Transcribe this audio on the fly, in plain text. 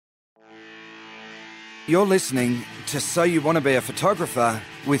You're listening to So You Want to Be a Photographer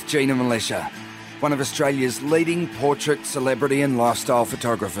with Gina Militia, one of Australia's leading portrait, celebrity and lifestyle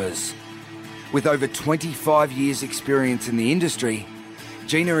photographers. With over 25 years' experience in the industry,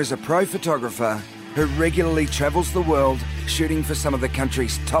 Gina is a pro photographer who regularly travels the world shooting for some of the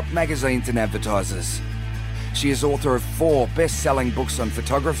country's top magazines and advertisers. She is author of 4 best-selling books on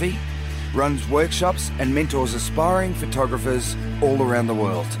photography, runs workshops and mentors aspiring photographers all around the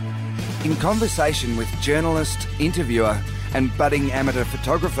world. In conversation with journalist, interviewer and budding amateur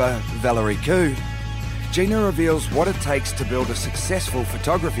photographer Valerie Khoo, Gina reveals what it takes to build a successful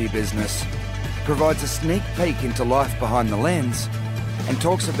photography business, provides a sneak peek into life behind the lens, and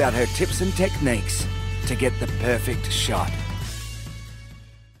talks about her tips and techniques to get the perfect shot.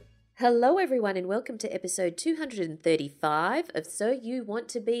 Hello everyone and welcome to episode 235 of So You Want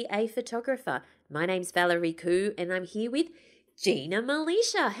to Be a Photographer. My name's Valerie Khoo and I'm here with Gina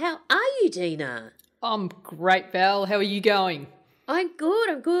Militia. How are you, Gina? I'm great, Val. How are you going? I'm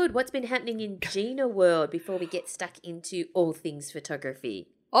good. What's been happening in Gina world before we get stuck into all things photography?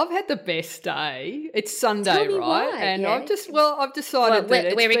 I've had the best day. It's Sunday, Tell me right? why, And yeah. I've decided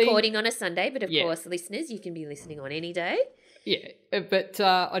that we're recording on a Sunday, but of Yeah. course, listeners, you can be listening on any day. Yeah, but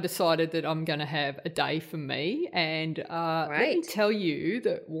I decided that I'm going to have a day for me. And let me Right. tell you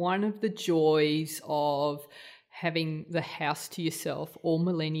that one of the joys of having the house to yourself, all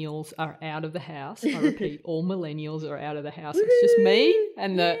millennials are out of the house. I repeat, all millennials are out of the house. It's just me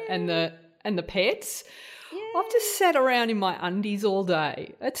and the pets. I've just sat around in my undies all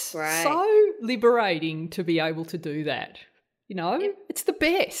day. It's Right. so liberating to be able to do that. You know, it's the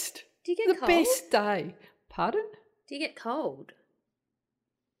best. Do you get the cold? best day. Pardon? Do you get cold?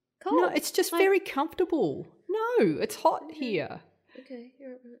 No, it's just very comfortable. No, it's hot here. Okay, you're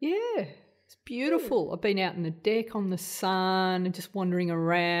right. Yeah, it's beautiful. I've been out in the deck on the sun and just wandering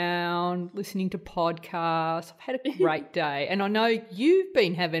around, listening to podcasts. I've had a great day. And I know you've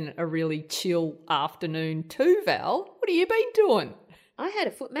been having a really chill afternoon too, Val. What have you been doing? I had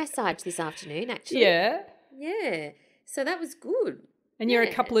a foot massage this afternoon, actually. Yeah. Yeah. So that was good. And you're a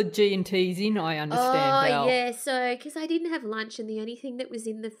Yeah. couple of G&Ts in, I understand, Val. Yeah. So, because I didn't have lunch and the only thing that was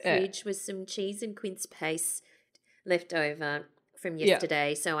in the fridge was some cheese and quince paste left over from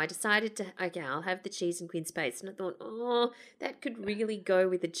yesterday. So I decided I'll have the cheese and quince paste. And I thought, that could really go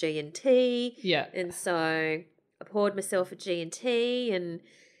with a G&T. Yeah. And so I poured myself a G&T and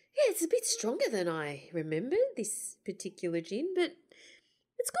yeah, it's a bit stronger than I remembered, this particular gin, but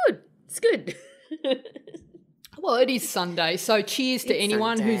it's good. It's good. Well, it is Sunday, so cheers to It's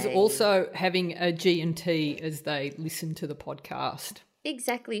anyone who's Sunday. also having a G&T as they listen to the podcast.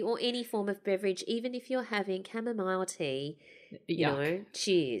 Exactly, or any form of beverage, even if you're having chamomile tea, you Yuck. know,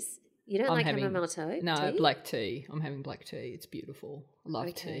 cheers. You don't I'm like having- chamomile tea? No, black tea. I'm having black tea. It's beautiful. I love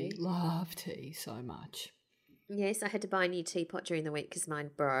Okay. tea. Love tea so much. Yes, I had to buy a new teapot during the week because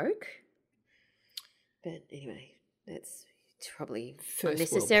mine broke. But anyway, that's probably First world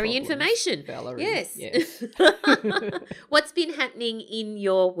unnecessary problems, information. Valerie. Yes. Yes. What's been happening in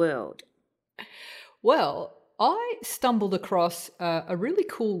your world? Well, I stumbled across a really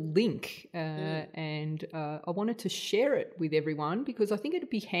cool link and I wanted to share it with everyone because I think it'd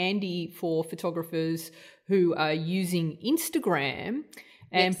be handy for photographers who are using Instagram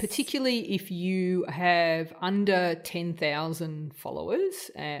and Yes. particularly if you have under 10,000 followers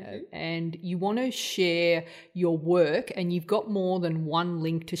and you want to share your work and you've got more than one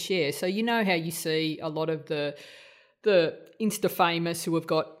link to share. So you know how you see a lot of the Insta famous who have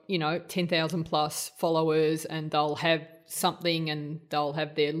got, 10,000 plus followers and they'll have something and they'll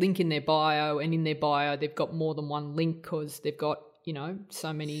have their link in their bio and in their bio they've got more than one link because they've got,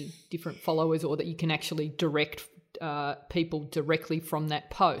 so many different followers or that you can actually direct people directly from that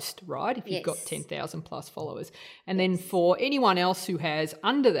post, right? If you've got Yes. 10,000 plus followers. And then for anyone else who has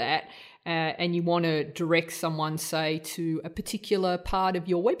under that, and you want to direct someone, say, to a particular part of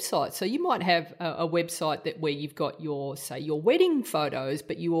your website. So you might have a website where you've got your wedding photos,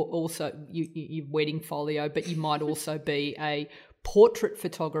 but you also your wedding folio, but you might also be a portrait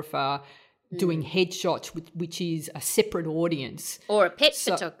photographer doing headshots, which is a separate audience. Or a pet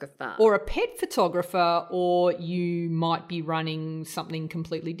photographer. Or a pet photographer, or you might be running something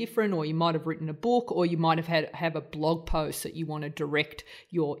completely different, or you might have written a book, or you might have a blog post that you want to direct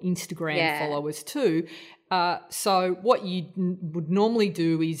your Instagram followers to. So what you would normally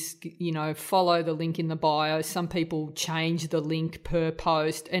do is, follow the link in the bio. Some people change the link per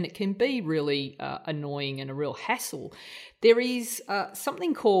post, and it can be really annoying and a real hassle. There is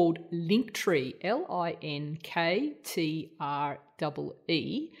something called Linktree,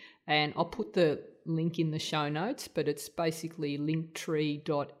 Linktree, and I'll put the link in the show notes, but it's basically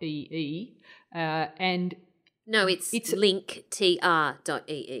linktree.ee. And no, it's linktr.ee.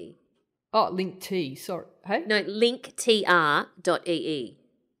 Oh, linkt, sorry. Hey? No, linktr.ee.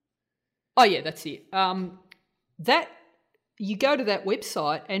 Oh, yeah, that's it. That you go to that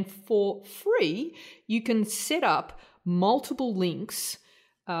website, and for free, you can set up multiple links.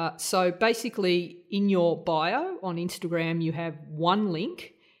 So basically, in your bio on Instagram, you have one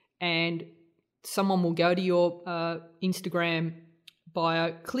link, and someone will go to your Instagram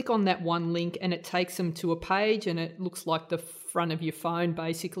bio, click on that one link, and it takes them to a page, and it looks like the front of your phone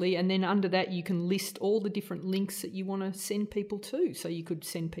basically, and then under that you can list all the different links that you want to send people to. So you could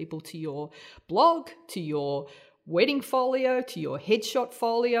send people to your blog, to your wedding folio, to your headshot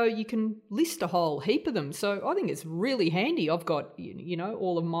folio. You can list a whole heap of them. So I think it's really handy. I've got, you know,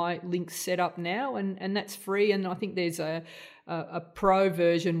 all of my links set up now, and that's free. And I think there's a pro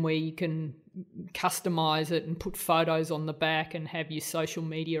version where you can customize it and put photos on the back and have your social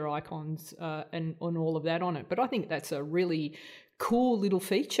media icons and all of that on it. But I think that's a really cool little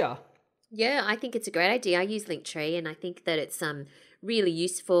feature. Yeah, I think it's a great idea. I use Linktree, and I think that it's really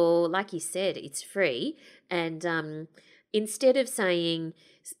useful. Like you said, it's free, and instead of saying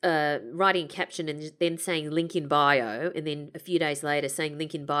writing a caption and then saying link in bio, and then a few days later saying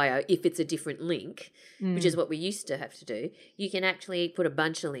link in bio if it's a different link, which is what we used to have to do, you can actually put a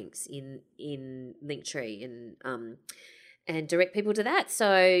bunch of links in Linktree and direct people to that.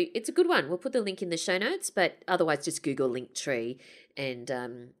 So it's a good one. We'll put the link in the show notes, but otherwise just Google Linktree, and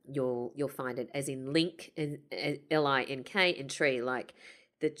you'll find it, as in link, and LINK, and tree, like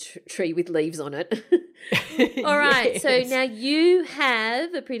the tree with leaves on it. All right. Yes. So now you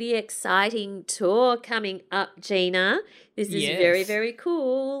have a pretty exciting tour coming up, Gina. This is very, very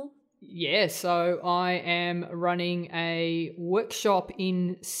cool. Yeah, so I am running a workshop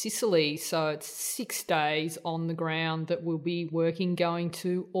in Sicily. So it's 6 days on the ground that we'll be going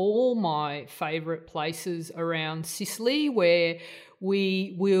to all my favourite places around Sicily, where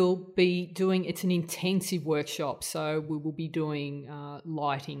we will be doing, it's an intensive workshop. So we will be doing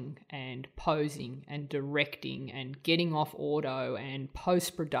lighting and posing and directing and getting off auto and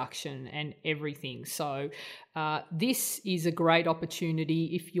post-production and everything. So this is a great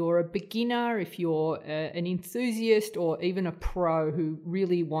opportunity if you're a beginner, if you're an enthusiast, or even a pro who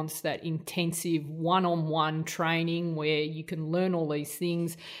really wants that intensive one-on-one training where you can learn all these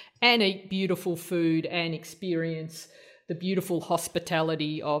things and eat beautiful food and experience the beautiful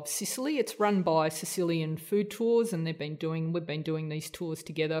hospitality of Sicily. It's run by Sicilian Food Tours, and we've been doing these tours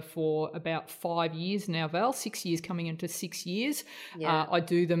together for about 5 years now, Val. 6 years, coming into 6 years. Yeah. I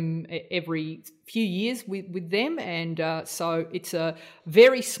do them every few years with them, and so it's a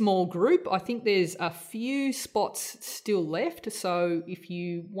very small group. I think there's a few spots still left, so if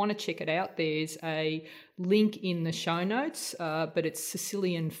you want to check it out, there's a link in the show notes, but it's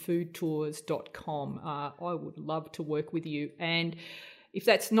SicilianFoodTours.com. I would love to work with you, and if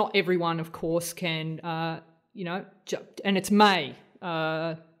that's not everyone, of course, can and it's May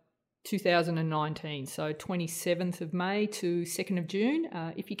 2019, so 27th of May to 2nd of June.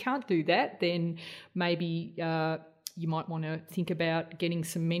 If you can't do that, then maybe you might want to think about getting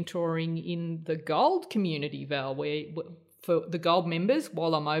some mentoring in the Gold community, Val, where for the Gold members,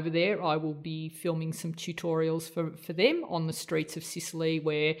 while I'm over there, I will be filming some tutorials for them on the streets of Sicily,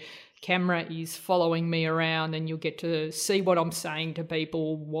 where camera is following me around, and you'll get to see what I'm saying to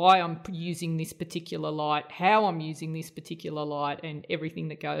people, why I'm using this particular light, how I'm using this particular light, and everything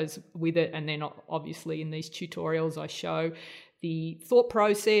that goes with it. And then obviously in these tutorials I show the thought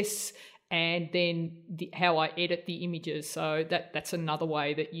process and then how I edit the images. So that's another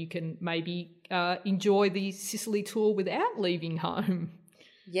way that you can maybe enjoy the Sicily tour without leaving home.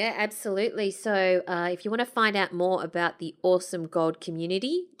 Yeah, absolutely. So if you want to find out more about the awesome Gold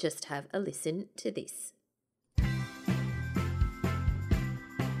community, just have a listen to this.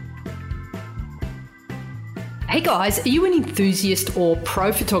 Hey guys, are you an enthusiast or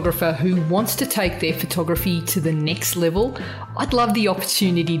pro photographer who wants to take their photography to the next level? I'd love the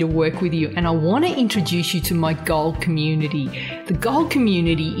opportunity to work with you, and I want to introduce you to my Gold community. The Gold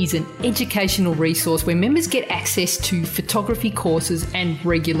community is an educational resource where members get access to photography courses and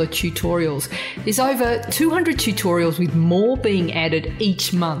regular tutorials. There's over 200 tutorials, with more being added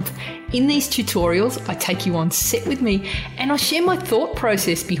each month. In these tutorials, I take you on set with me, and I share my thought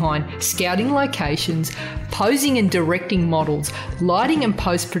process behind scouting locations, posing and directing models, lighting and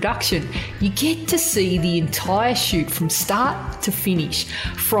post-production. You get to see the entire shoot from start to finish,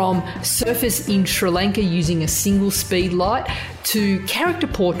 from surface in Sri Lanka using a single speed light to character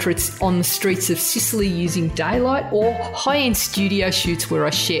portraits on the streets of Sicily using daylight, or high-end studio shoots where I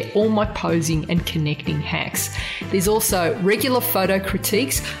share all my posing and connecting hacks. There's also regular photo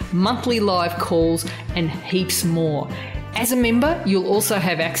critiques, monthly live calls, and heaps more. As a member, you'll also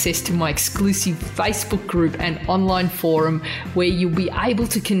have access to my exclusive Facebook group and online forum where you'll be able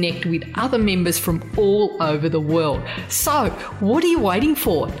to connect with other members from all over the world. So, what are you waiting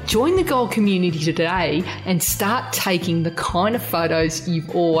for? Join the Goal community today and start taking the kind of photos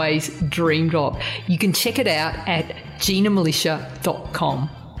you've always dreamed of. You can check it out at ginamilitia.com.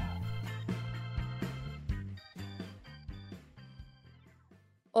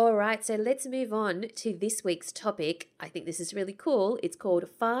 All right, so let's move on to this week's topic. I think this is really cool. It's called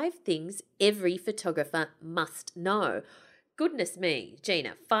 5 Things Every Photographer Must Know. Goodness me,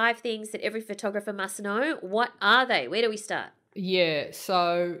 Gina, 5 things that every photographer must know. What are they? Where do we start? Yeah,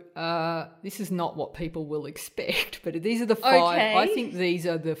 so this is not what people will expect, but these are the 5. Okay. I think these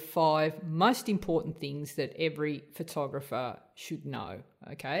are the 5 most important things that every photographer should know,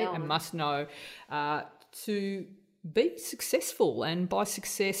 okay, and must know to be successful. And by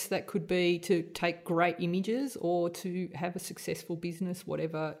success, that could be to take great images or to have a successful business,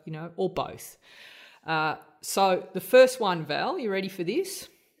 whatever, or both. So the first one, Val, you ready for this?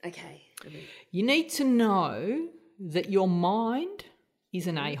 Okay. You need to know that your mind is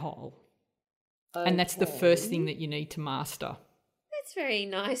an a-hole. Okay. And that's the first thing that you need to master. That's very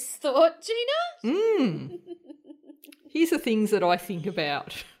nice thought, Gina. Here's the things that I think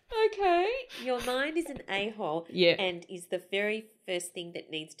about. Okay. Your mind is an a-hole, yeah, and is the very first thing that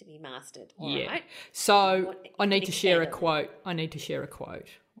needs to be mastered. All right. So I need to share a quote. All Please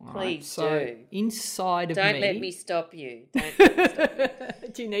right. do. So inside of Don't me... let me stop you. Don't let me stop you.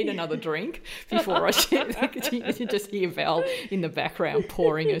 Do you need another drink before I share? You just hear Val in the background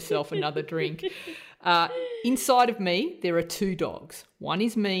pouring herself another drink. Inside of me, there are 2 dogs. One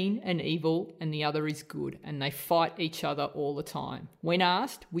is mean and evil and the other is good, and they fight each other all the time. When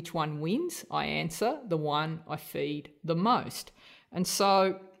asked which one wins, I answer the one I feed the most. And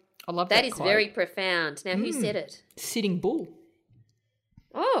so I love that That is quote. very profound. Now, who said it? Sitting Bull.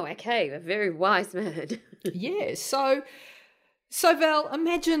 Oh, okay. A very wise man. Yeah. So Val,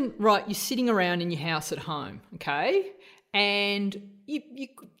 imagine, right, you're sitting around in your house at home, okay? And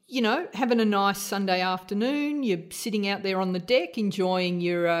you know, having a nice Sunday afternoon, you're sitting out there on the deck enjoying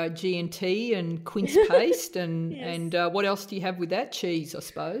your G&T and quince paste and, yes. and what else do you have with that? Cheese, I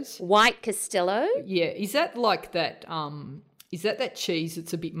suppose. White Castello. Yeah. Is that like that, is that cheese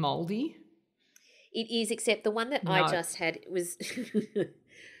that's a bit mouldy? It is, except the one that I just had was...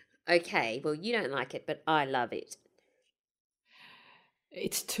 Okay, well, you don't like it, but I love it.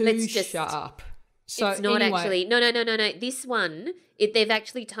 It's too sharp. So it's not anyway, actually... No. This one, they've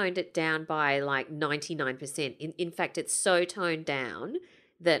actually toned it down by like 99%. In fact, it's so toned down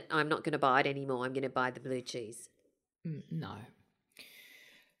that I'm not going to buy it anymore. I'm going to buy the blue cheese. No.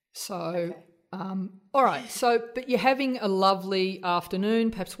 So, all right. So, but you're having a lovely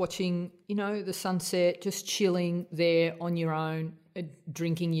afternoon, perhaps watching, the sunset, just chilling there on your own,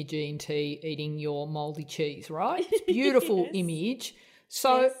 drinking your G&T, eating your mouldy cheese, right? It's a beautiful yes. image.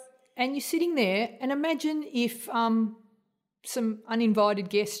 So... Yes. And you're sitting there, and imagine if some uninvited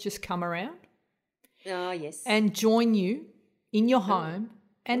guests just come around. Oh, yes. And join you in your home,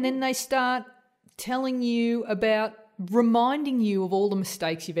 and then they start telling you about, reminding you of all the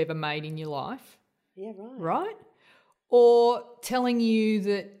mistakes you've ever made in your life. Yeah, right. Right? Or telling you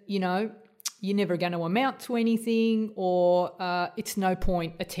that, you're never going to amount to anything, or it's no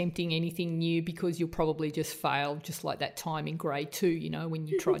point attempting anything new because you'll probably just fail, just like that time in grade 2, when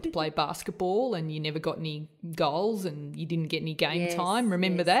you tried to play basketball and you never got any goals and you didn't get any game time.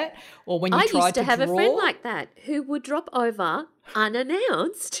 Remember that? Or when you tried to I used to have draw. a friend like that who would drop over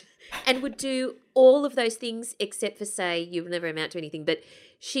unannounced and would do all of those things except for say you'll never amount to anything. But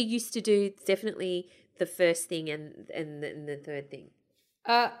she used to do definitely the first thing and the third thing.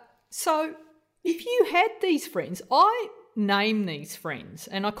 So if you had these friends, I name these friends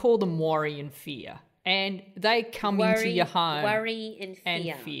and I call them worry and fear, and they come into your home. Worry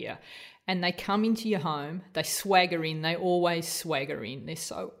and fear. And they come into your home, they swagger in, they always swagger in. They're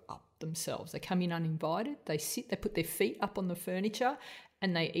so up themselves. They come in uninvited, they sit, they put their feet up on the furniture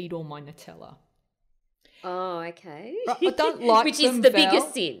and they eat all my Nutella. Oh, okay. Right, I don't like Which them, is the Val.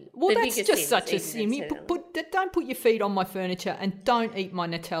 biggest sin. Well, the that's just such a sin. Don't put your feet on my furniture and don't eat my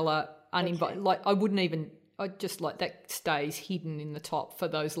Nutella uninvited. Okay. Like I just like that stays hidden in the top for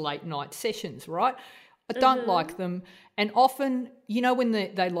those late night sessions, right? I don't like them. And often, when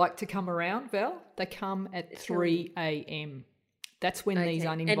they like to come around, Val, they come at 3 a.m. That's when these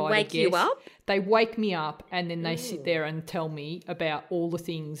uninvited and wake guests, you up? They wake me up, and then they sit there and tell me about all the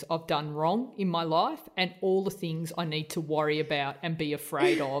things I've done wrong in my life and all the things I need to worry about and be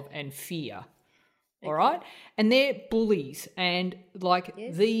afraid of and fear. All right? And they're bullies, and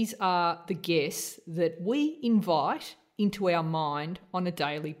these are the guests that we invite into our mind on a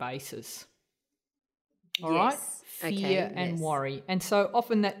daily basis. All right? Fear and worry. And so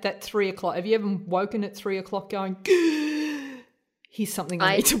often that 3 o'clock, have you ever woken at 3 o'clock going, here's something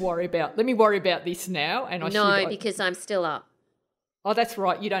I need to worry about. Let me worry about this now. And because I'm still up. Oh, that's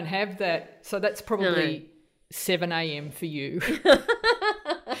right. You don't have that. So that's probably 7 a.m. for you.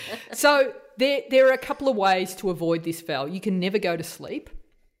 So there are a couple of ways to avoid this, Val. You can never go to sleep.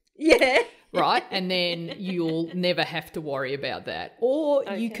 Yeah. Right? And then you'll never have to worry about that. Or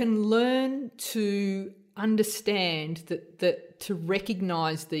you can learn to understand that to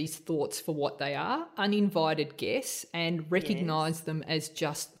recognise these thoughts for what they are, uninvited guests, and recognise them as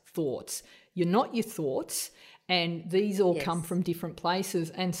just thoughts. You're not your thoughts, and these all come from different places.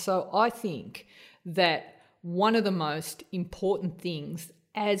 And so I think that one of the most important things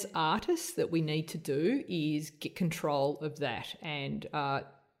as artists that we need to do is get control of that and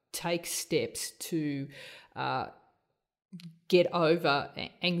take steps to get over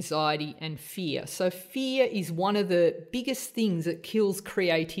anxiety and fear. So fear is one of the biggest things that kills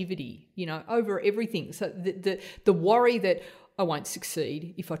creativity, over everything. So the worry that I won't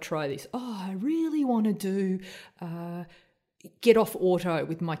succeed if I try this. Oh, I really want to do get off auto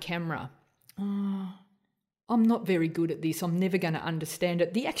with my camera. I'm not very good at this. I'm never going to understand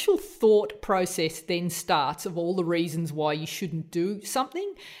it. The actual thought process then starts of all the reasons why you shouldn't do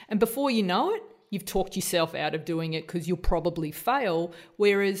something. And before you know it, you've talked yourself out of doing it because you'll probably fail,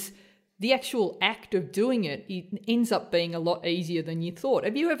 whereas the actual act of doing it ends up being a lot easier than you thought.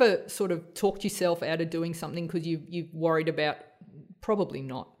 Have you ever sort of talked yourself out of doing something because you've worried about? Probably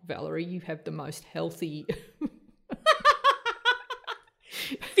not, Valerie. You have the most healthy...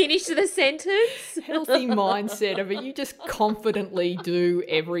 Finish the sentence. Healthy mindset of it. You just confidently do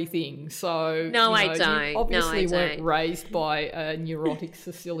everything. So I don't. You obviously weren't raised by a neurotic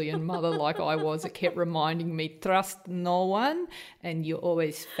Sicilian mother like I was. It kept reminding me, trust no one, and you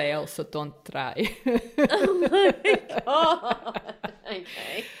always fail, so don't try. Oh my God.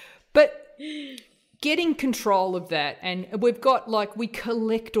 Okay. But getting control of that, and we've got we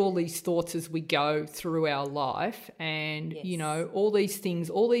collect all these thoughts as we go through our life, and all these things,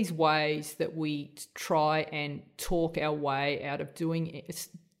 all these ways that we try and talk our way out of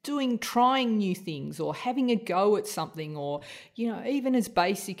trying new things or having a go at something, or even as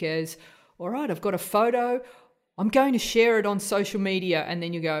basic as, all right, I've got a photo, I'm going to share it on social media, and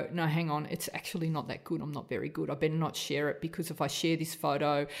then you go, no, hang on, it's actually not that good. I'm not very good. I better not share it, because if I share this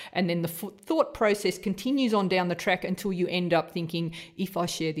photo, and then the thought process continues on down the track until you end up thinking, if I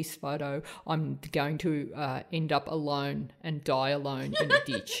share this photo, I'm going to end up alone and die alone in a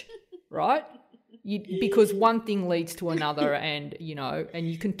ditch, right? Because one thing leads to another, and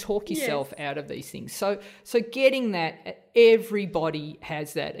you can talk yourself out of these things. So getting that, everybody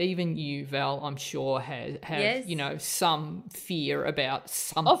has that. Even you, Val, I'm sure have some fear about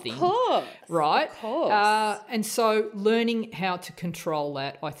something. Of course, right? Of course. And so learning how to control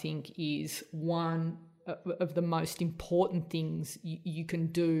that, I think, is one of the most important things you can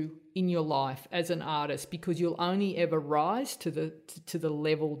do in your life as an artist, because you'll only ever rise to the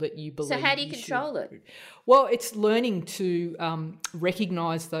level that you believe. So how do you control it? Well, it's learning to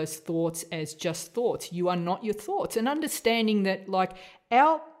recognize those thoughts as just thoughts. You are not your thoughts, and understanding that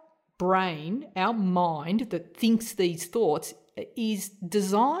our brain, our mind that thinks these thoughts is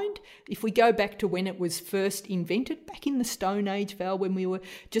designed, if we go back to when it was first invented, back in the Stone Age, Val, when we were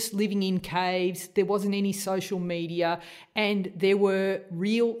just living in caves, there wasn't any social media, and there were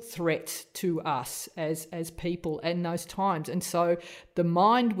real threats to us as people in those times. And so the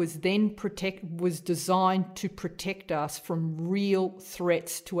mind was then designed to protect us from real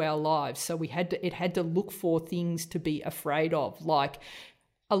threats to our lives. So it had to look for things to be afraid of, like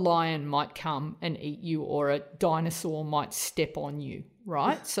a lion might come and eat you, or a dinosaur might step on you,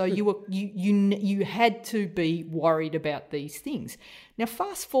 right? So you had to be worried about these things. Now,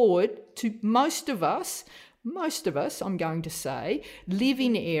 fast forward to most of us, I'm going to say, live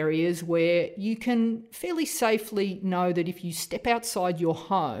in areas where you can fairly safely know that if you step outside your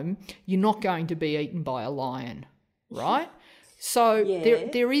home, you're not going to be eaten by a lion, right? So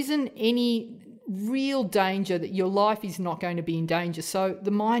there isn't any real danger, that your life is not going to be in danger. So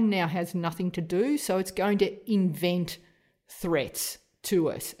the mind now has nothing to do, so it's going to invent threats to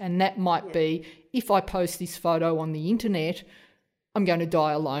us. And that might be, if I post this photo on the internet, I'm going to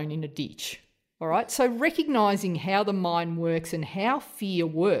die alone in a ditch, All right. So recognizing how the mind works and how fear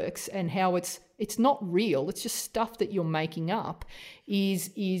works and how it's not real, it's just stuff that you're making up, is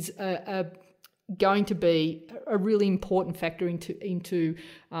going to be a really important factor into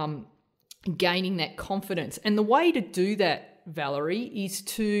gaining that confidence. And the way to do that, Valerie, is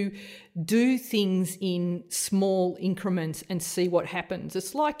to do things in small increments and see what happens.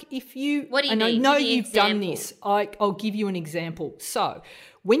 It's like if you... What do you mean? I know you've done this. I'll give you an example. So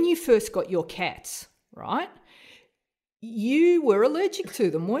when you first got your cats, right, you were allergic to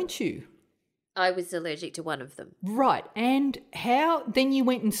them, weren't you? I was allergic to one of them. Right. And how... Then you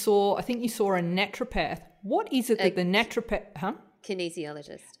went and saw... I think you saw a naturopath. What is it that the naturopath... Huh?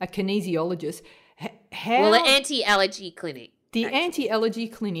 Kinesiologist. A kinesiologist. How... Well, an anti-allergy clinic. The anti-allergy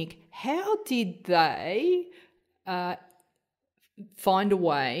clinic, how did they find a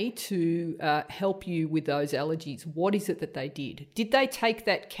way to help you with those allergies? What is it that they did? Did they take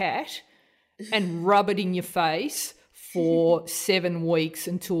that cat and rub it in your face for 7 weeks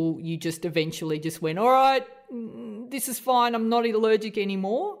until you just eventually just went, all right, this is fine, I'm not allergic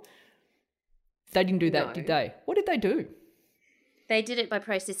anymore? They didn't do that, No. did they? What did they do? They did it by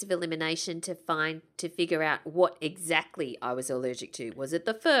process of elimination to figure out what exactly I was allergic to. Was it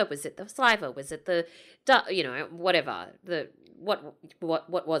the fur? Was it the saliva? Was it the, whatever?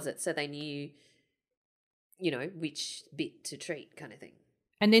 What was it? So they knew, which bit to treat, kind of thing.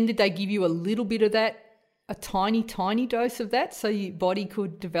 And then did they give you a little bit of that, a tiny, tiny dose of that, so your body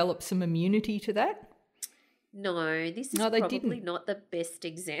could develop some immunity to that? No, this is they probably didn't. Not the best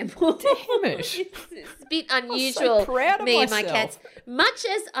example. Damn it. It's a bit unusual. I'm so proud of me myself. And my cats. Much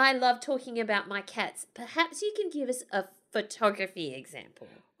as I love talking about my cats, perhaps you can give us a photography example.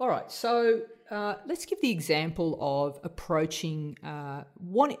 All right, so let's give the example of approaching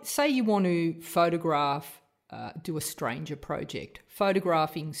say you want to photograph, do a stranger project,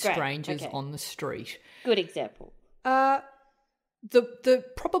 photographing strangers on the street. Good example. The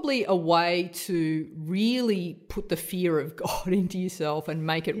probably a way to really put the fear of God into yourself and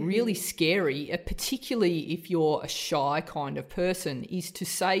make it really scary, particularly if you're a shy kind of person, is to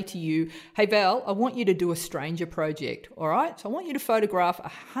say to you, hey Val, I want you to do a stranger project, all right? So I want you to photograph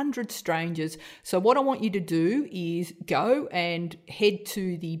 100 strangers. So what I want you to do is go and head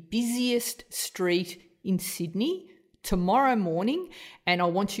to the busiest street in Sydney tomorrow morning, and I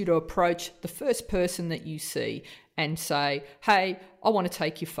want you to approach the first person that you see and say, hey, I want to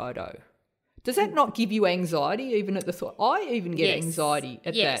take your photo. Does that not give you anxiety even at the thought? I even get anxiety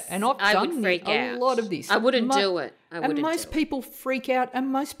at that. And I've done a lot of this. I wouldn't do it. Most people freak out, and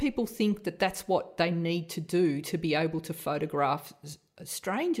most people think that that's what they need to do to be able to photograph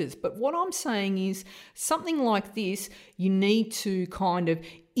strangers. But what I'm saying is something like this, you need to kind of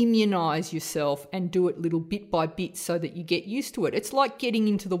immunize yourself and do it little bit by bit so that you get used to it. It's like getting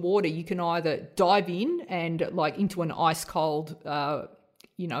into the water. You can either dive in and like into an ice cold,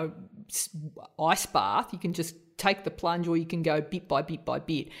 ice bath. You can just take the plunge, or you can go bit by bit by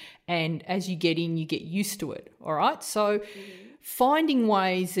bit. And as you get in, you get used to it. All right. So finding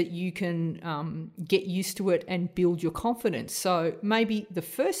ways that you can get used to it and build your confidence. So maybe the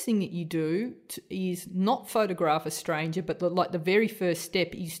first thing that you do is not photograph a stranger, but the very first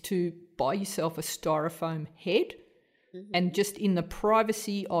step is to buy yourself a styrofoam head, and just in the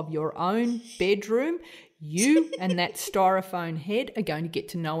privacy of your own bedroom, you and that styrofoam head are going to get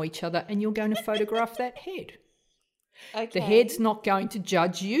to know each other, and you're going to photograph that head. Okay. The head's not going to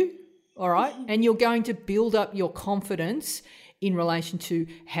judge you, all right? And you're going to build up your confidence in relation to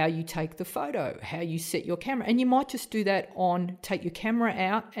how you take the photo, how you set your camera. And you might just do that take your camera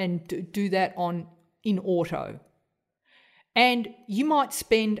out and do that in auto. And you might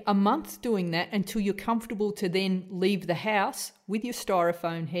spend a month doing that until you're comfortable to then leave the house with your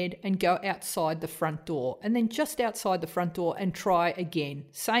styrofoam head and go outside the front door. And then just outside the front door and try again.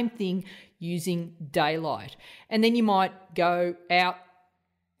 Same thing using daylight. And then you might go out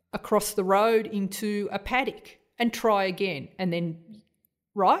across the road into a paddock and try again, and then,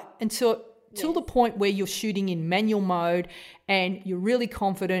 right? Until the point where you're shooting in manual mode and you're really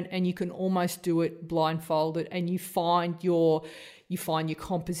confident and you can almost do it blindfolded, and you find your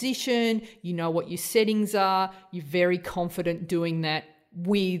composition, you know what your settings are, you're very confident doing that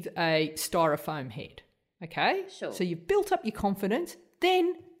with a styrofoam head, okay? Sure. So you've built up your confidence.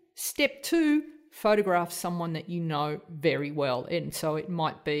 Then step 2, photograph someone that you know very well. And so it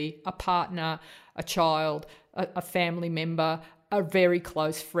might be a partner, a child, a family member, a very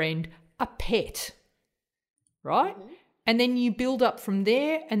close friend, a pet, right? Mm-hmm. And then you build up from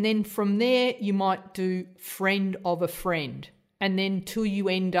there, and then from there you might do friend of a friend, And then till you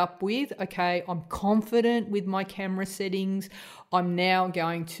end up with, okay, I'm confident with my camera settings. I'm now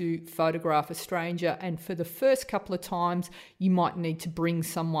going to photograph a stranger. And for the first couple of times, you might need to bring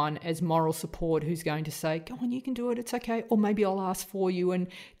someone as moral support who's going to say, go on, you can do it. It's okay. Or maybe I'll ask for you. And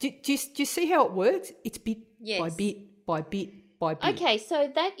do you see how it works? It's bit by bit by bit by bit. Okay,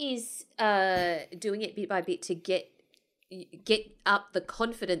 so that is doing it bit by bit to get up the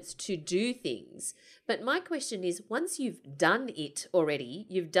confidence to do things. But my question is, once you've done it already,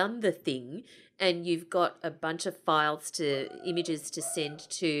 you've done the thing, and you've got a bunch of images to send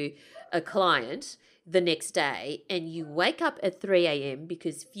to a client the next day, and you wake up at 3 a.m.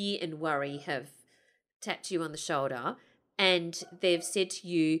 because fear and worry have tapped you on the shoulder, and they've said to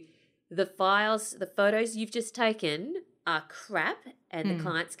you, the photos you've just taken are crap, and the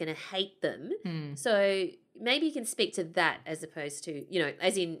client's going to hate them. So maybe you can speak to that as opposed to,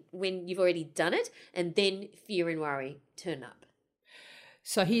 as in when you've already done it and then fear and worry turn up.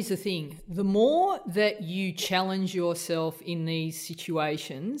 So here's the thing. The more that you challenge yourself in these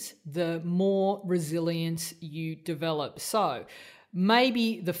situations, the more resilience you develop. So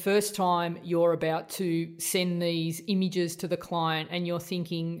maybe the first time you're about to send these images to the client and you're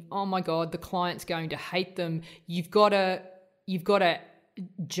thinking, oh my God, the client's going to hate them. You've got to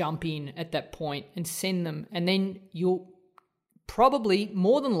jump in at that point and send them, and then you'll probably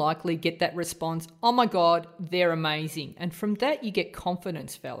more than likely get that response, oh my God, they're amazing. And from that you get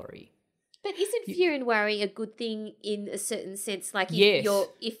confidence, Valerie. But isn't fear and worry a good thing in a certain sense? Like yes.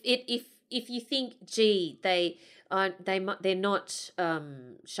 if you think, gee, they're not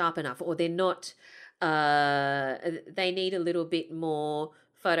sharp enough, or they're not they need a little bit more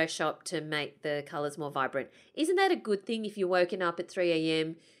Photoshop to make the colours more vibrant. Isn't that a good thing if you're woken up at 3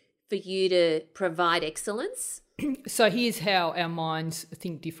 a.m. for you to provide excellence? So here's how our minds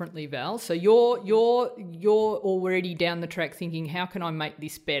think differently, Val. So you're already down the track thinking, how can I make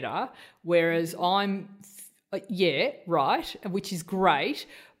this better? Whereas I'm, right, which is great.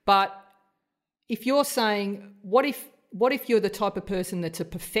 But if you're saying, what if you're the type of person that's a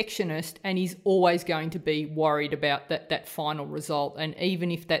perfectionist and is always going to be worried about that final result, and even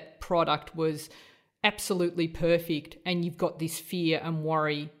if that product was absolutely perfect and you've got this fear and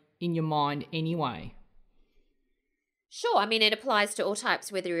worry in your mind anyway? Sure. I mean, it applies to all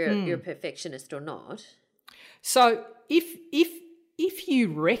types, whether you're a perfectionist or not. So if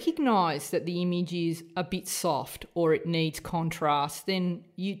you recognise that the image is a bit soft or it needs contrast, then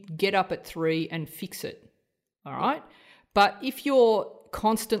you get up at 3 and fix it. All right? But if you're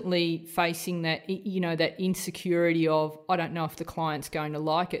constantly facing that, that insecurity of, I don't know if the client's going to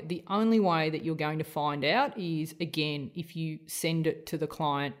like it, the only way that you're going to find out is, again, if you send it to the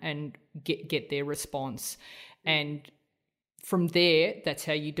client and get their response. And from there, that's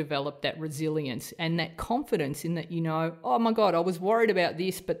how you develop that resilience and that confidence in that, oh my God, I was worried about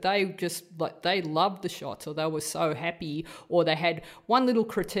this, but they loved the shots, or they were so happy, or they had one little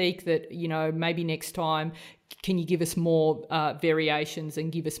critique that, maybe next time, can you give us more variations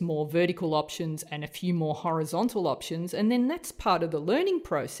and give us more vertical options and a few more horizontal options? And then that's part of the learning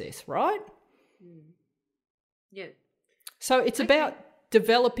process, right? Yeah. So it's about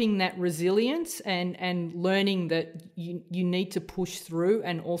developing that resilience and learning that you need to push through,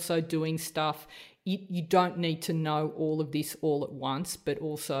 and also doing stuff. You don't need to know all of this all at once, but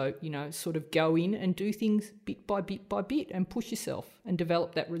also, sort of go in and do things bit by bit by bit and push yourself and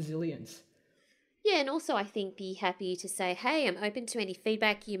develop that resilience. Yeah, and also I think be happy to say, hey, I'm open to any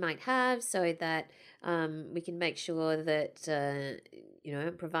feedback you might have, so that we can make sure that,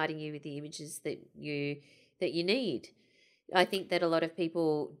 I'm providing you with the images that you need. I think that a lot of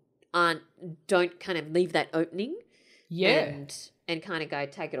people don't kind of leave that opening, and kind of go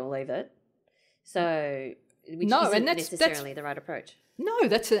take it or leave it. So, which isn't necessarily the right approach. No,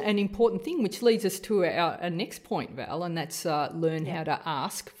 that's an important thing, which leads us to our next point, Val, and that's learn how to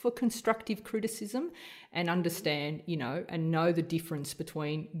ask for constructive criticism and understand, and know the difference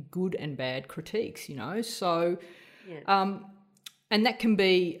between good and bad critiques. So, and that can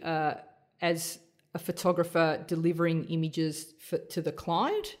be as a photographer delivering images to the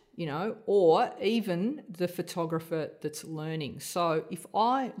client, or even the photographer that's learning. So if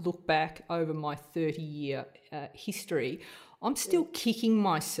I look back over my 30-year history, I'm still kicking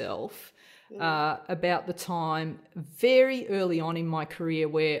myself about the time very early on in my career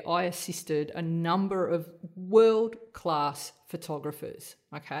where I assisted a number of world-class photographers,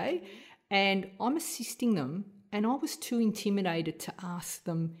 okay? And I'm assisting them, and I was too intimidated to ask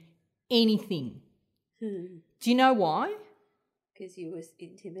them anything. Do you know why? Because you were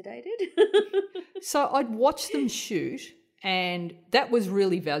intimidated? So I'd watch them shoot, and that was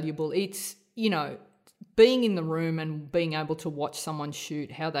really valuable. It's, being in the room and being able to watch someone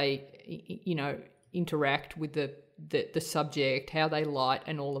shoot, how they, interact with the subject, how they light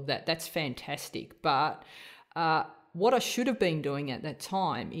and all of that, that's fantastic. But what I should have been doing at that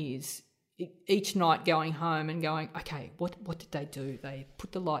time is each night going home and going, okay, what did they do? They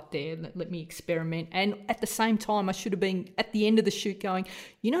put the light there, let me experiment. And at the same time, I should have been at the end of the shoot going,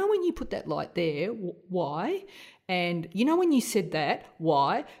 when you put that light there, why? And when you said that,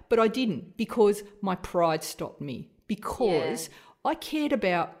 why? But I didn't, because my pride stopped me, because I cared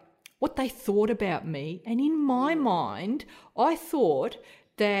about what they thought about me. And in my mind, I thought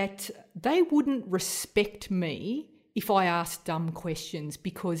that they wouldn't respect me if I asked dumb questions,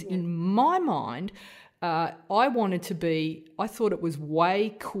 because in my mind, I thought it was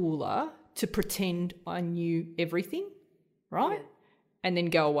way cooler to pretend I knew everything, right? Yeah. And then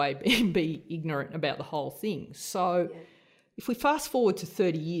go away and be ignorant about the whole thing. So if we fast forward to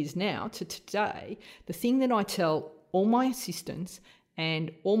 30 years now, to today, the thing that I tell all my assistants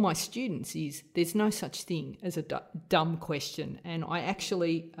and all my students is there's no such thing as a dumb question. And I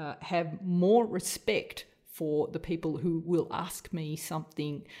actually have more respect for the people who will ask me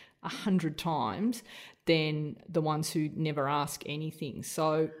something 100 times than the ones who never ask anything.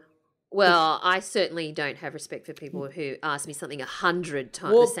 So, well, I certainly don't have respect for people who ask me something 100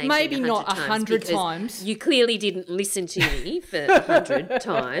 times. Well, the same maybe thing not 100 times. You clearly didn't listen to me for 100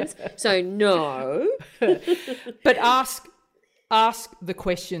 times. So no. But ask the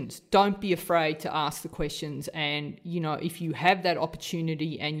questions. Don't be afraid to ask the questions. And, if you have that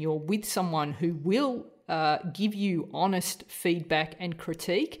opportunity and you're with someone who will give you honest feedback and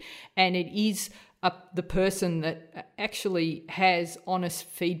critique, and it is the person that actually has honest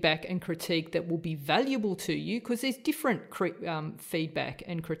feedback and critique that will be valuable to you, because there's different feedback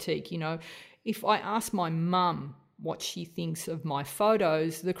and critique. If I ask my mum what she thinks of my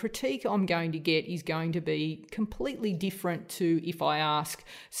photos, the critique I'm going to get is going to be completely different to if I ask,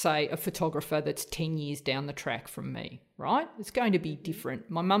 say, a photographer that's 10 years down the track from me, right? It's going to be different.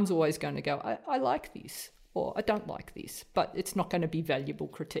 My mum's always going to go, I like this, or I don't like this, but it's not going to be valuable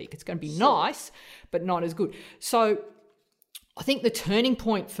critique. It's going to be nice, but not as good. So I think the turning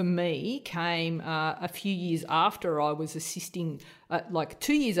point for me came a few years after I was assisting,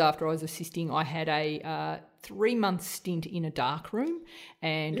 2 years after I was assisting. I had a 3-month stint in a darkroom,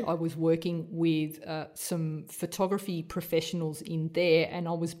 and I was working with some photography professionals in there, and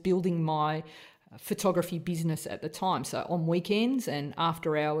I was building my photography business at the time. So on weekends and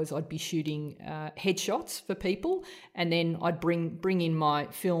after hours, I'd be shooting headshots for people, and then I'd bring in my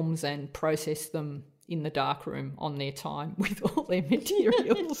films and process them in the darkroom on their time with all their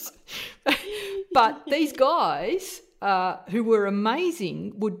materials. But these guys who were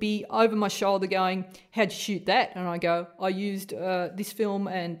amazing would be over my shoulder going, how'd you shoot that? And I go, I used this film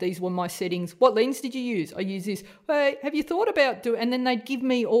and these were my settings. What lens did you use? I use this. Hey, have you thought about doing? And then they'd give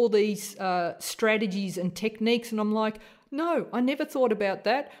me all these strategies and techniques, and I'm like, no, I never thought about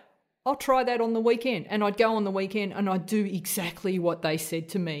that. I'll try that on the weekend. And I'd go on the weekend and I'd do exactly what they said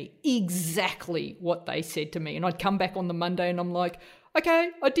to me. Exactly what they said to me. And I'd come back on the Monday and I'm like, okay,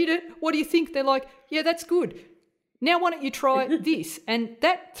 I did it. What do you think? They're like, yeah, that's good. Now why don't you try this? And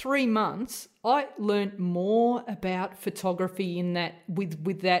that 3 months, I learned more about photography in that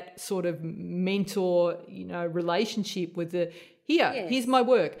with that sort of mentor, relationship with here's my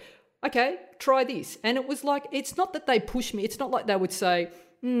work. Okay, try this. And it was like, it's not that they push me. It's not like they would say,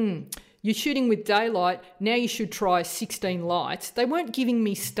 you're shooting with daylight, now you should try 16 lights. They weren't giving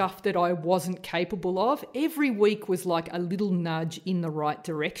me stuff that I wasn't capable of. Every week was like a little nudge in the right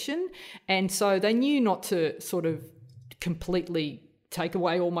direction. And so they knew not to sort of completely take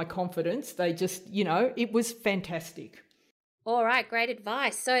away all my confidence. They just, it was fantastic. All right, great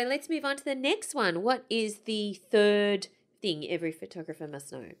advice. So let's move on to the next one. What is the third thing every photographer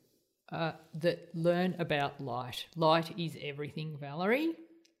must know? Learn about light. Light is everything, Valerie.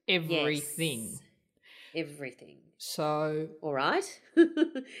 Everything. Yes. Everything. So, all right.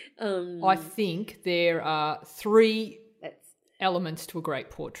 I think there are 3 elements to a great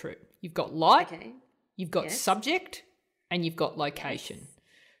portrait. You've got light, you've got subject, and you've got location. Yes.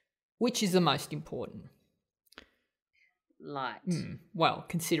 Which is the most important? Light. Well,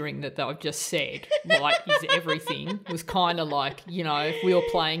 considering that I've just said light is everything, was kind of like, if we were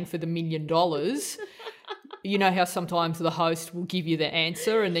playing for the $1 million, you know how sometimes the host will give you the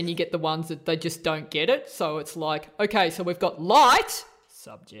answer and then you get the ones that they just don't get it. So it's like, okay, so we've got light,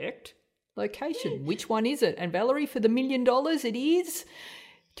 subject, location. Which one is it? And Valerie, for the $1 million, it is.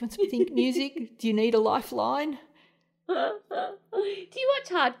 Do you want some think music? Do you need a lifeline? Do you watch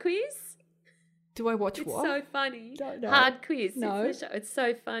Hard Quiz? Do I watch It's what? so funny. Don't know. Hard quiz. No. It's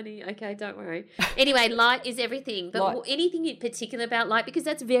so funny. Okay, don't worry. Anyway, light is everything. But anything in particular about light? Because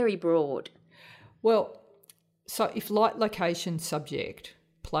that's very broad. Well, so if light, location, subject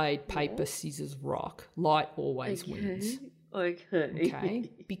played paper, scissors, rock, light always wins. Okay.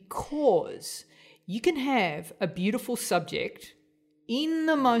 Because you can have a beautiful subject in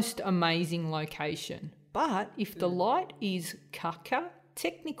the most amazing location, but if the light is caca,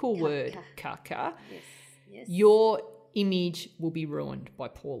 technical word caca, yes. your image will be ruined by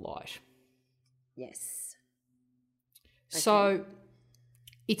poor light. Yes. So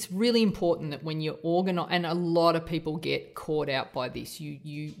it's really important that when you're and a lot of people get caught out by this.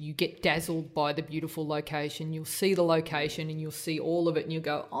 You get dazzled by the beautiful location. You'll see the location and you'll see all of it and you'll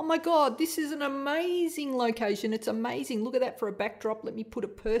go, oh my God, this is an amazing location. It's amazing. Look at that for a backdrop. Let me put a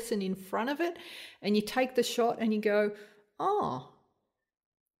person in front of it. And you take the shot and you go, oh,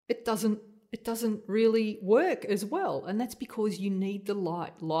 it doesn't really work as well. And that's because you need the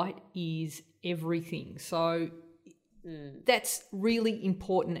light. Light is everything. So that's really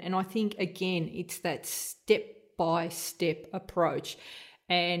important. And I think, again, it's that step-by-step approach.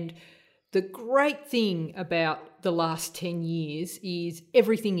 And the great thing about the last 10 years is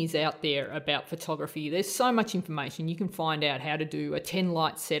everything is out there about photography. There's so much information. You can find out how to do a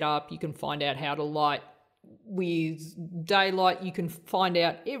 10-light setup. You can find out how to light with daylight. You can find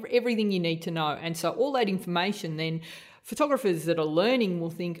out everything you need to know. And so all that information, then photographers that are learning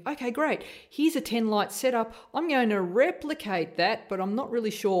will think, okay, great, here's a 10-light setup. I'm going to replicate that, but I'm not really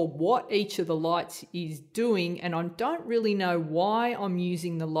sure what each of the lights is doing, and I don't really know why I'm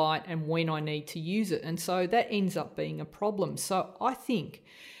using the light and when I need to use it. And so that ends up being a problem. So I think,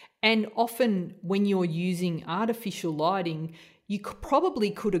 and often when you're using artificial lighting, you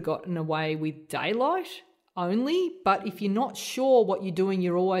probably could have gotten away with daylight only, but if you're not sure what you're doing,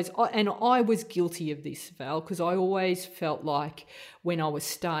 you're always, and I was guilty of this, Val, because I always felt like when I was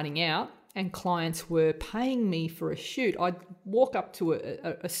starting out and clients were paying me for a shoot, I'd walk up to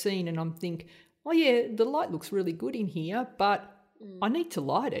a scene and I'm think, oh yeah, the light looks really good in here, but I need to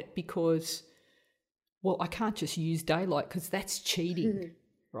light it because, well, I can't just use daylight because that's cheating.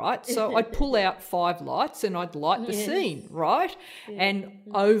 Right? So I'd pull out 5 lights and I'd light the scene, right? Yeah. And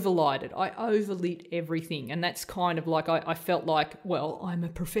overlight it. I overlit everything. And that's kind of like, I felt like, well, I'm a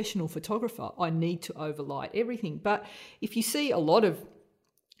professional photographer. I need to overlight everything. But if you see a lot of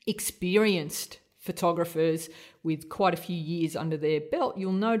experienced photographers with quite a few years under their belt,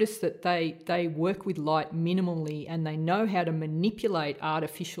 you'll notice that they work with light minimally and they know how to manipulate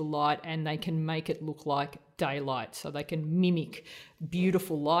artificial light and they can make it look like daylight, so they can mimic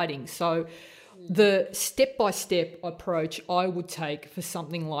beautiful lighting. So the step-by-step approach I would take for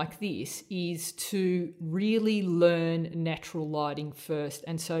something like this is to really learn natural lighting first,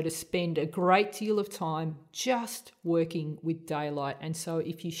 and so to spend a great deal of time just working with daylight. And so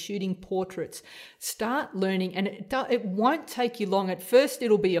if you're shooting portraits, start learning, and it won't take you long. At first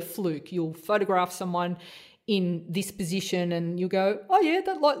it'll be a fluke. You'll photograph someone in this position and you'll go, oh yeah,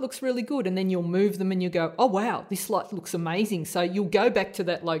 that light looks really good. And then you'll move them and you go, oh wow, this light looks amazing. So you'll go back to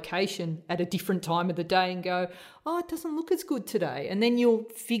that location at a different time of the day and go, oh, it doesn't look as good today. And then you'll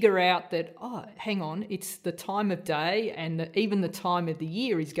figure out that, oh, hang on, it's the time of day and even the time of the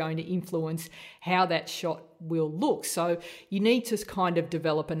year is going to influence how that shot will look. So you need to kind of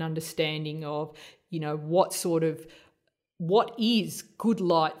develop an understanding of, what is good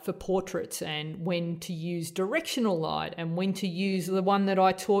light for portraits and when to use directional light and when to use the one that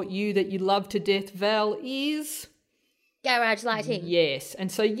I taught you that you love to death, Val, is garage lighting. Yes.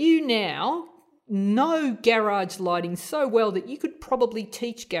 And so you now know garage lighting so well that you could probably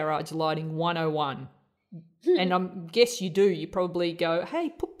teach garage lighting 101. And I guess you do. You probably go,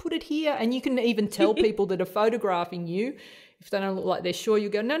 hey, put it here. And you can even tell people that are photographing you, if they don't look like they're sure, you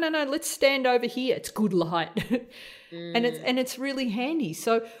go, no, let's stand over here. It's good light. And it's really handy.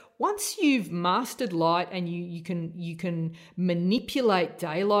 So once you've mastered light and you can manipulate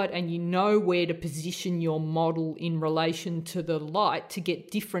daylight and you know where to position your model in relation to the light to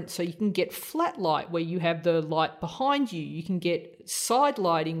get different, so you can get flat light where you have the light behind you. You can get side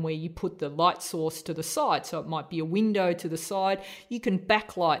lighting where you put the light source to the side. So it might be a window to the side. You can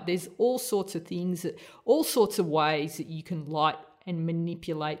backlight. There's all sorts of things, all sorts of ways that you can light and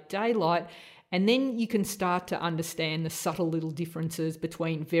manipulate daylight. And then you can start to understand the subtle little differences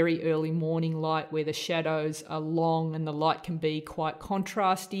between very early morning light where the shadows are long and the light can be quite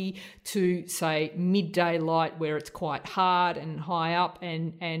contrasty to, say, midday light where it's quite hard and high up,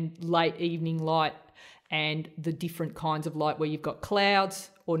 and late evening light and the different kinds of light where you've got clouds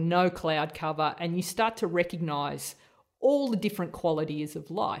or no cloud cover, and you start to recognize all the different qualities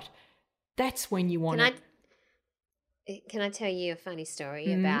of light. That's when you want to... Can I tell you a funny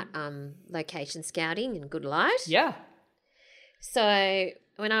story about location scouting and good light? Yeah. So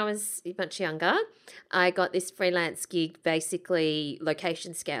when I was much younger, I got this freelance gig, basically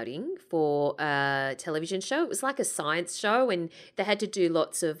location scouting for a television show. It was like a science show, and they had to do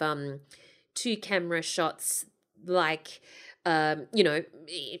lots of 2-camera shots, like, on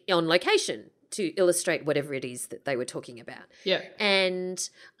location to illustrate whatever it is that they were talking about. Yeah. And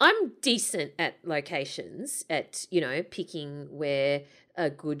I'm decent at locations, at, picking where a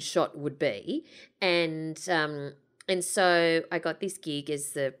good shot would be. And so I got this gig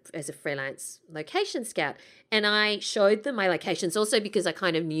as a freelance location scout, and I showed them my locations also because I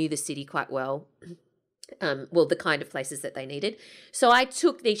kind of knew the city quite well. The kind of places that they needed. So I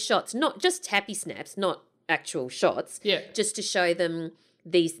took these shots, not just happy snaps, not actual shots, just to show them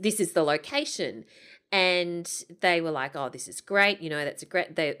this is the location. And they were like, oh, this is great. That's a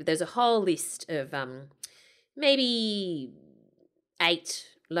great, there's a whole list of maybe 8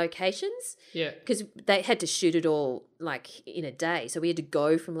 locations. Yeah. Because they had to shoot it all like in a day. So we had to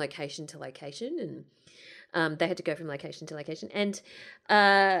go from location to location, and they had to go from location to location. And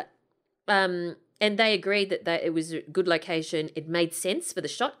they agreed that it was a good location. It made sense for the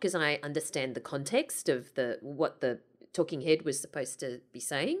shot because I understand the context of what the talking head was supposed to be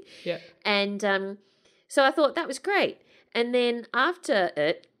saying. Yeah. And so I thought that was great. And then after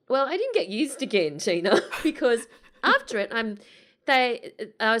it, well, I didn't get used again, Gina, because after it, I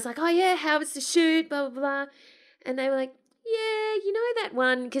was like, oh yeah, how was the shoot, blah, blah, blah. And they were like, yeah, that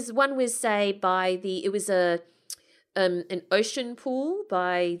one, because one was, say, it was an ocean pool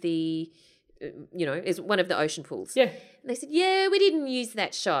by the, is one of the ocean pools. Yeah. And they said, yeah, we didn't use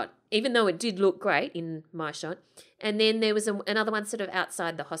that shot, even though it did look great in my shot. And then there was another one sort of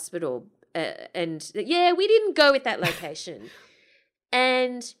outside the hospital, and yeah, we didn't go with that location.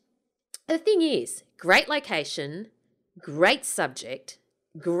 And the thing is, great location, great subject,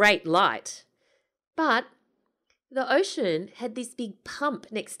 great light, but the ocean had this big pump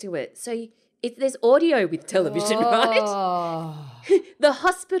next to it. So there's audio with television, right? The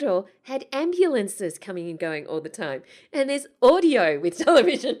hospital had ambulances coming and going all the time, and there's audio with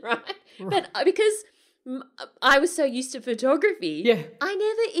television, right? But because I was so used to photography, I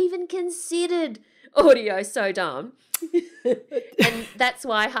never even considered audio, so dumb. And that's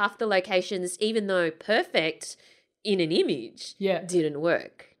why half the locations, even though perfect in an image, didn't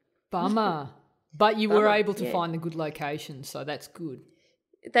work. Bummer. But you were able to find the good locations, so that's good.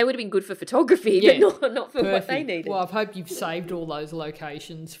 They would have been good for photography, but not for what they needed. Well, I hope you've saved all those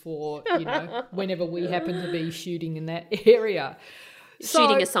locations for, whenever we happen to be shooting in that area.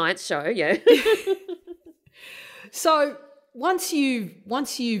 Shooting a science show, yeah. So once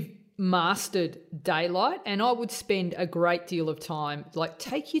you've mastered daylight, and I would spend a great deal of time, like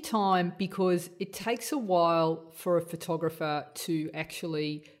take your time, because it takes a while for a photographer to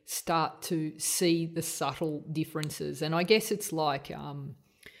actually start to see the subtle differences. And I guess it's like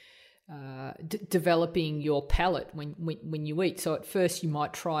developing your palate when you eat. So at first you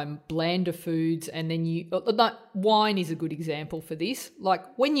might try blander foods, and then wine is a good example for this. Like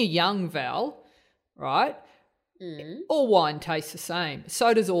when you're young, Val, right? All wine tastes the same.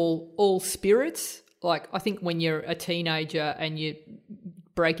 So does all spirits. Like I think when you're a teenager and you're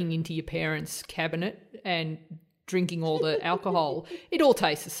breaking into your parents' cabinet and drinking all the alcohol, it all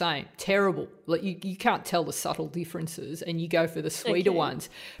tastes the same. Terrible. Like you can't tell the subtle differences, and you go for the sweeter ones.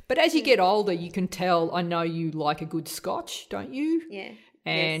 But as you get older, you can tell. I know you like a good scotch, don't you? Yeah.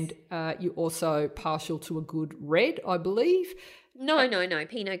 And you're also partial to a good red, I believe. No,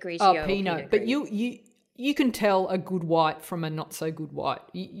 Pinot Grigio. Oh, Pinot. But you can tell a good white from a not so good white.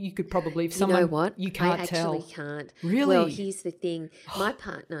 You could probably, if someone, you know what? You can't tell. I actually can't. Really? Well, here's the thing. My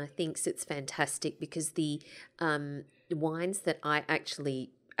partner thinks it's fantastic because the wines that I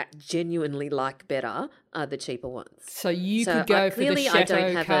actually genuinely like better are the cheaper ones. So you could go for the Chateau I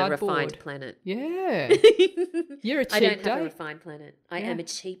don't have cardboard. a refined planet. Yeah. You're a cheap date. I don't have a refined planet. I am a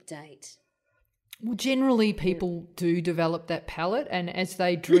cheap date. Well, generally people do develop that palate, and as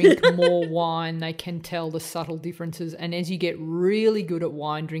they drink more wine, they can tell the subtle differences. And as you get really good at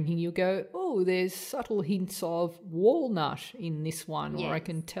wine drinking, you'll go, oh, there's subtle hints of walnut in this one, or I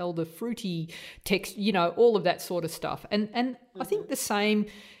can tell the fruity text, all of that sort of stuff. And I think the same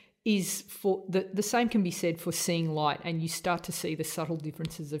is for the same can be said for seeing light, and you start to see the subtle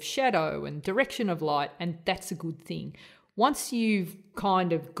differences of shadow and direction of light, and that's a good thing. Once you've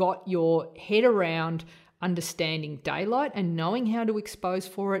kind of got your head around understanding daylight and knowing how to expose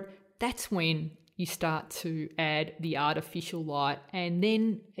for it, that's when you start to add the artificial light. And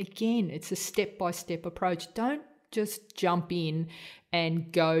then again, it's a step-by-step approach. Don't just jump in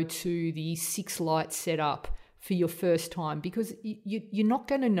and go to the 6 light setup for your first time, because you're not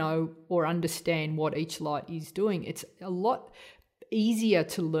going to know or understand what each light is doing. It's a lot easier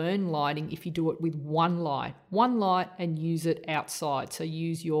to learn lighting if you do it with one light and use it outside. So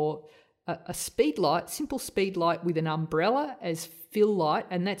use your a speed light, simple speed light with an umbrella as fill light,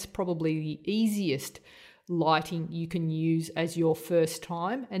 and that's probably the easiest lighting you can use as your first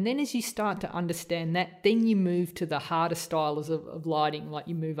time. And then as you start to understand that, then you move to the harder styles of lighting, like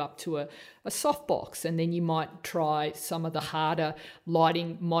you move up to a softbox, and then you might try some of the harder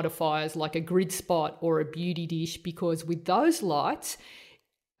lighting modifiers like a grid spot or a beauty dish, because with those lights,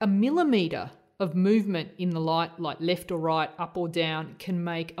 a millimeter of movement in the light, like left or right, up or down, can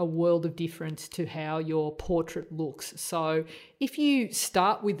make a world of difference to how your portrait looks. So if you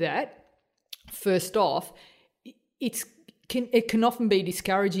start with that, first off, it can often be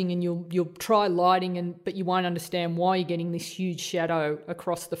discouraging, and you'll try lighting but you won't understand why you're getting this huge shadow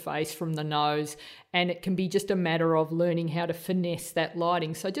across the face from the nose, and it can be just a matter of learning how to finesse that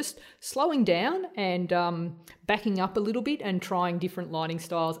lighting. So just slowing down and backing up a little bit and trying different lighting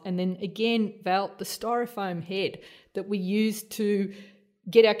styles. And then again, Val, the styrofoam head that we use to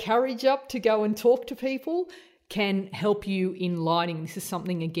get our courage up to go and talk to people can help you in lighting. This is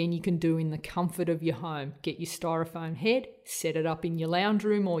something, again, you can do in the comfort of your home. Get your styrofoam head, set it up in your lounge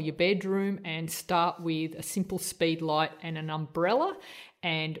room or your bedroom, and start with a simple speed light and an umbrella,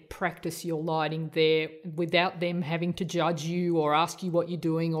 and practice your lighting there without them having to judge you or ask you what you're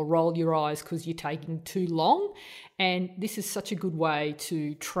doing or roll your eyes because you're taking too long. And this is such a good way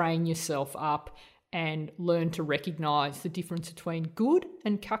to train yourself up and learn to recognize the difference between good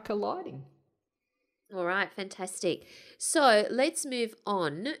and caca lighting. All right, fantastic. So let's move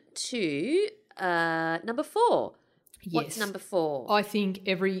on to number 4. Yes. What's number 4? I think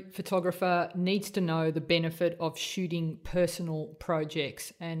every photographer needs to know the benefit of shooting personal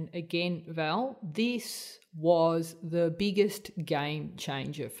projects. And again, Val, this was the biggest game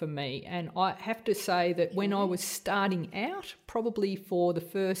changer for me. And I have to say that when I was starting out, probably for the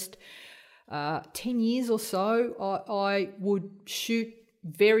first 10 years or so, I would shoot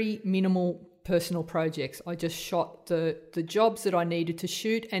very minimal personal projects. I just shot the jobs that I needed to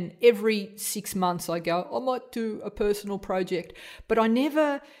shoot, and every 6 months I go, I might do a personal project, but I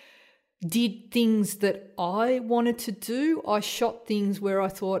never did things that I wanted to do. I shot things where I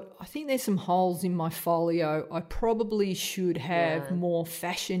thought, I think there's some holes in my folio. I probably should have more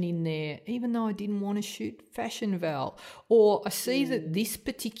fashion in there, even though I didn't want to shoot fashion, Val. Or I see that this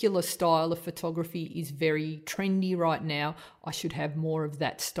particular style of photography is very trendy right now. I should have more of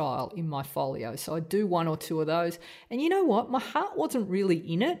that style in my folio. So I do 1 or 2 of those. And you know what? My heart wasn't really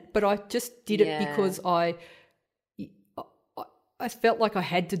in it, but I just did it because I felt like I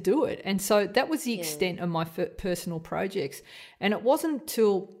had to do it. And so that was the extent of my personal projects. And it wasn't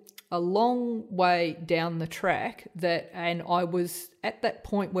till a long way down the track and I was at that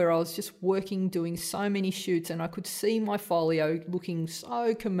point where I was just working, doing so many shoots, and I could see my folio looking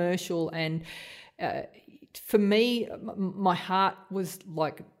so commercial. And for me, my heart was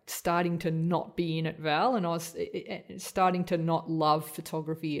like starting to not be in it, Val, and I was starting to not love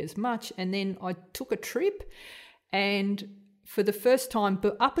photography as much. And then I took a trip, and for the first time,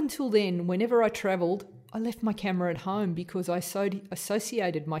 but up until then, whenever I travelled, I left my camera at home because I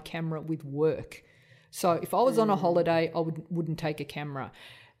associated my camera with work. So if I was on a holiday, I wouldn't take a camera.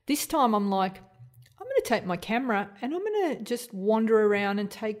 This time I'm like, I'm going to take my camera and I'm going to just wander around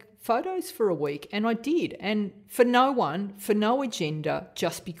and take photos for a week. And I did. And for no agenda,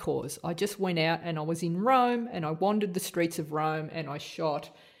 just because. I just went out and I was in Rome and I wandered the streets of Rome and I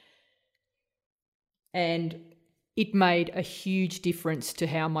shot. And it made a huge difference to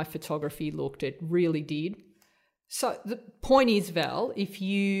how my photography looked. It really did. So the point is, Val, if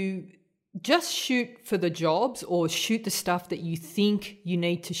you just shoot for the jobs or shoot the stuff that you think you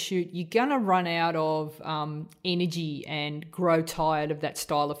need to shoot, you're going to run out of energy and grow tired of that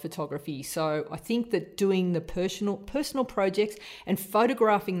style of photography. So I think that doing the personal projects and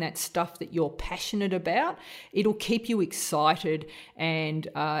photographing that stuff that you're passionate about, it'll keep you excited, and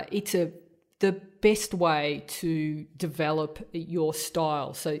it's the best way to develop your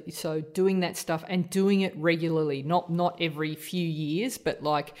style. So doing that stuff and doing it regularly, not every few years, but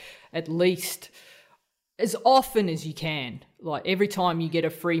like at least as often as you can. Like every time you get a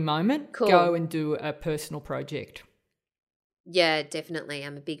free moment, go and do a personal project. Yeah, definitely.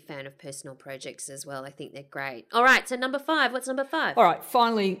 I'm a big fan of personal projects as well. I think they're great. All right, so number 5. What's number 5? All right,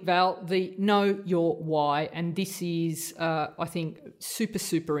 finally, Val, the know your why. And this is, I think, super,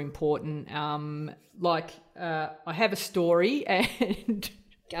 super important. I have a story and...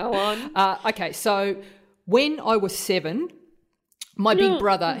 Go on. Okay, so when I was 7, my big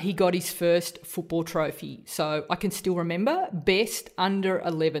brother, he got his first football trophy. So I can still remember best under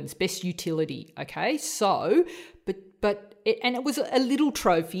 11s, best utility. Okay. So, and it was a little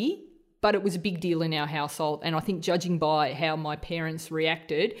trophy, but it was a big deal in our household. And I think judging by how my parents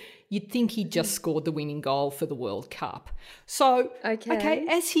reacted, you'd think he'd just scored the winning goal for the World Cup. So, okay,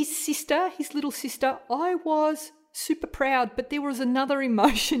 as his little sister, I was super proud, but there was another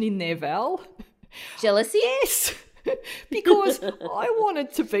emotion in there, Val. Jealousy? Yes. Because I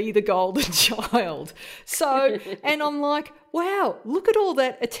wanted to be the golden child. So, and I'm like, wow, look at all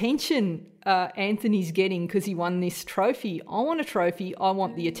that attention Anthony's getting because he won this trophy. I want a trophy. I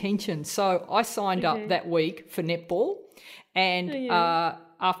want the attention. So I signed up that week for netball. And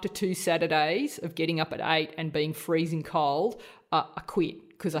after 2 Saturdays of getting up at 8 and being freezing cold, I quit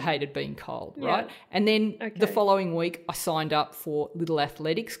because I hated being cold, right? And then the following week I signed up for little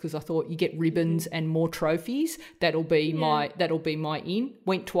athletics because I thought you get ribbons and more trophies. That'll be my in.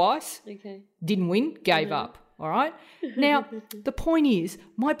 Went twice, didn't win, gave up. All right. Now, the point is,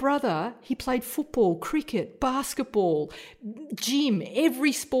 my brother, he played football, cricket, basketball, gym,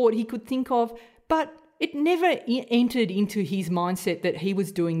 every sport he could think of, but it never entered into his mindset that he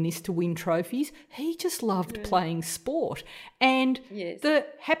was doing this to win trophies. He just loved playing sport. And the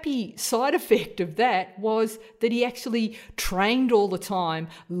happy side effect of that was that he actually trained all the time,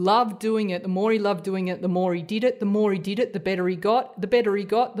 loved doing it. The more he loved doing it, the more he did it. The more he did it, the better he got. The better he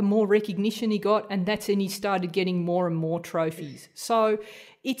got, the more recognition he got. And that's when he started getting more and more trophies. So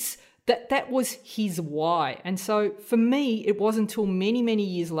it's... That was his why. And so for me, it wasn't until many, many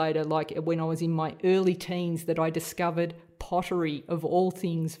years later, like when I was in my early teens, that I discovered pottery of all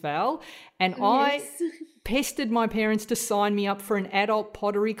things, Val. And I pestered my parents to sign me up for an adult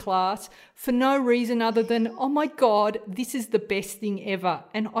pottery class for no reason other than, oh my God, this is the best thing ever.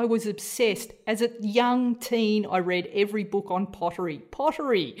 And I was obsessed. As a young teen, I read every book on pottery,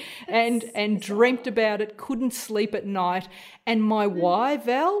 and dreamt about it, couldn't sleep at night. And my why,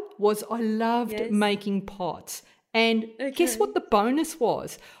 Val, was I loved making pots. And guess what the bonus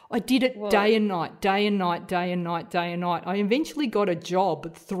was? I did it day and night, day and night, day and night, day and night. I eventually got a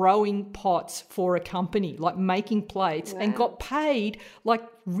job throwing pots for a company, like making plates, and got paid like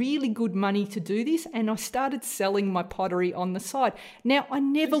really good money to do this. And I started selling my pottery on the side. Now, I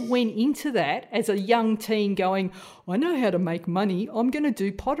never went into that as a young teen going, I know how to make money, I'm going to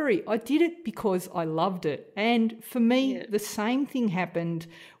do pottery. I did it because I loved it. And for me, the same thing happened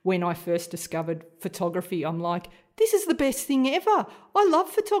when I first discovered photography. I'm like, this is the best thing ever. I love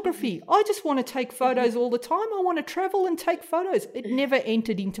photography. I just want to take photos all the time. I want to travel and take photos. It never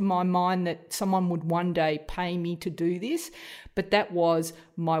entered into my mind that someone would one day pay me to do this, but that was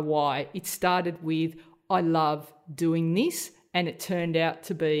my why. It started with, I love doing this, and it turned out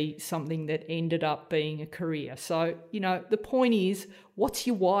to be something that ended up being a career. So, the point is, what's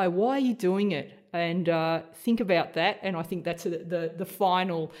your why? Why are you doing it? And think about that. And I think that's the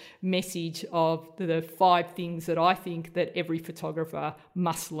final message of the 5 things that I think that every photographer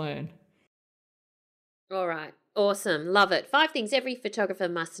must learn. All right. Awesome. Love it. 5 things every photographer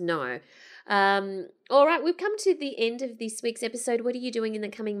must know. All right. We've come to the end of this week's episode. What are you doing in the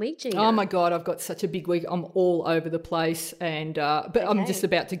coming week, Gina? Oh, my God. I've got such a big week. I'm all over the place. And but I'm just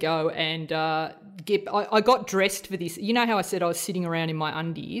about to go and I got dressed for this. You know how I said I was sitting around in my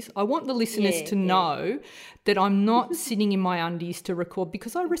undies? I want the listeners to know that I'm not sitting in my undies to record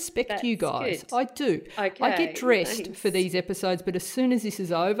because I respect you guys. Good. I do. Okay, I get dressed for these episodes, but as soon as this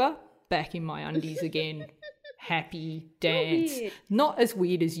is over, back in my undies again. Happy dance. Not as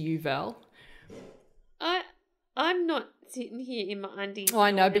weird as you, Val. I'm not sitting here in my undies. Oh, I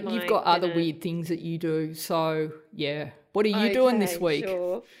know, but you've got other weird things that you do. So, yeah. What are you doing this week?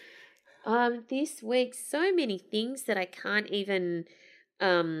 Sure. This week, so many things that I can't even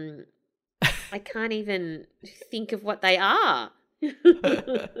think of what they are.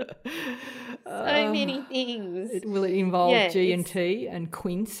 So many things. Will it involve G&T and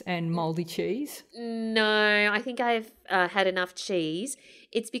quince and mouldy cheese? No, I think I've had enough cheese.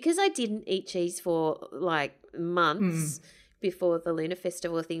 It's because I didn't eat cheese for like months before the Lunar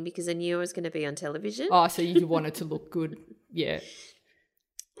Festival thing because I knew I was going to be on television. Oh, so you wanted to look good. Yeah.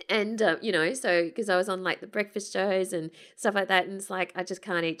 And, so because I was on like the breakfast shows and stuff like that, and it's like I just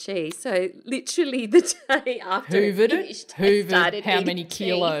can't eat cheese. So literally the day after Hoovered how many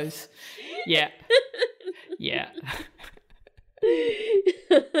kilos? Yeah. Yeah.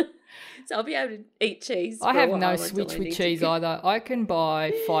 So I'll be able to eat cheese. I have no switch with cheese either. I can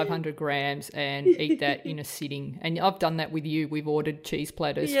buy 500 grams and eat that in a sitting. And I've done that with you. We've ordered cheese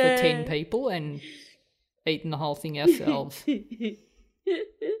platters for 10 people and eaten the whole thing ourselves.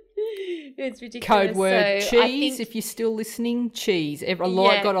 It's ridiculous. Code word so cheese. If you're still listening, cheese.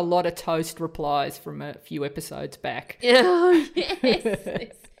 Got a lot of toast replies from a few episodes back. Oh,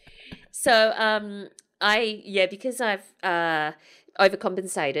 yes. So because I've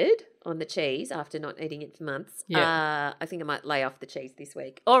overcompensated on the cheese after not eating it for months, I think I might lay off the cheese this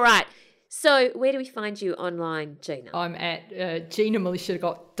week. All right. So where do we find you online, Gina? I'm at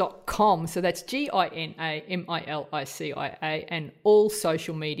ginamilicia.com. So that's GINAMILICIA, and all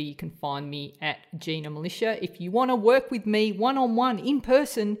social media you can find me at Gina Milicia. If you want to work with me one-on-one in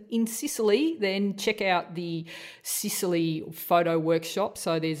person in Sicily, then check out the Sicily photo workshop.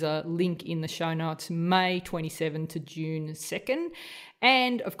 So there's a link in the show notes, May 27 to June 2nd.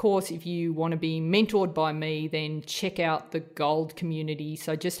 And, of course, if you want to be mentored by me, then check out the Gold community.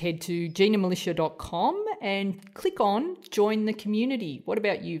 So just head to ginamilicia.com and click on Join the Community. What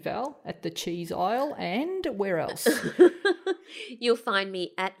about you, Val, at the cheese aisle, and where else? You'll find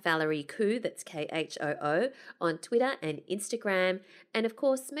me at Valerie Khoo, that's KHOO, on Twitter and Instagram. And, of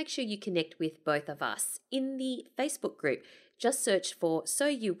course, make sure you connect with both of us in the Facebook group. Just search for So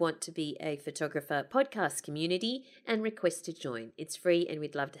You Want to Be a Photographer podcast community and request to join. It's free and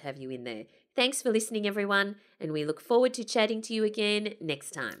we'd love to have you in there. Thanks for listening, everyone, and we look forward to chatting to you again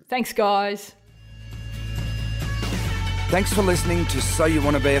next time. Thanks, guys. Thanks for listening to So You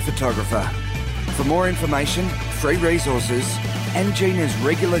Want to Be a Photographer. For more information, free resources, and Gina's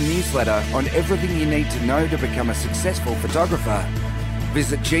regular newsletter on everything you need to know to become a successful photographer,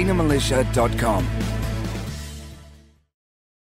 visit ginamilicia.com.